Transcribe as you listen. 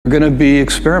going to be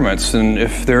experiments, and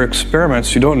if they're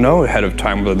experiments, you don't know ahead of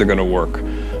time whether they're going to work.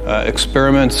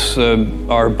 Experiments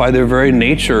are by their very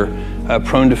nature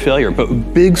prone to failure, but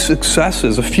big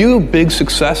successes, a few big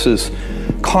successes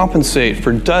compensate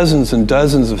for dozens and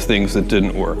dozens of things that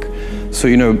didn't work. So,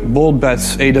 you know, bold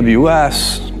bets,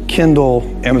 AWS, Kindle,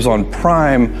 Amazon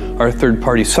Prime, our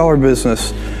third-party seller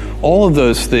business, all of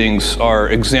those things are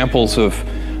examples of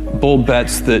bold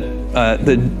bets that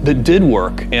did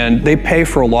work, and they pay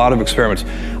for a lot of experiments.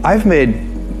 I've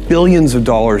made billions of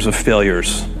dollars of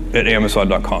failures at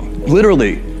Amazon.com,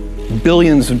 literally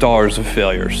billions of dollars of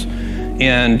failures.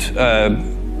 And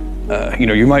you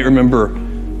know, you might remember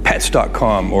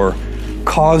Pets.com or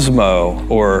Cosmo,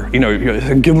 or you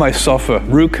know, give myself a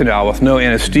root canal with no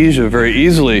anesthesia very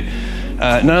easily.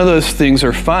 None of those things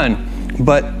are fun,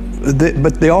 but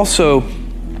they also,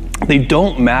 they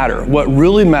don't matter. What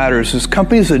really matters is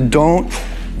companies that don't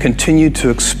continue to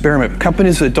experiment,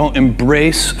 companies that don't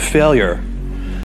embrace failure,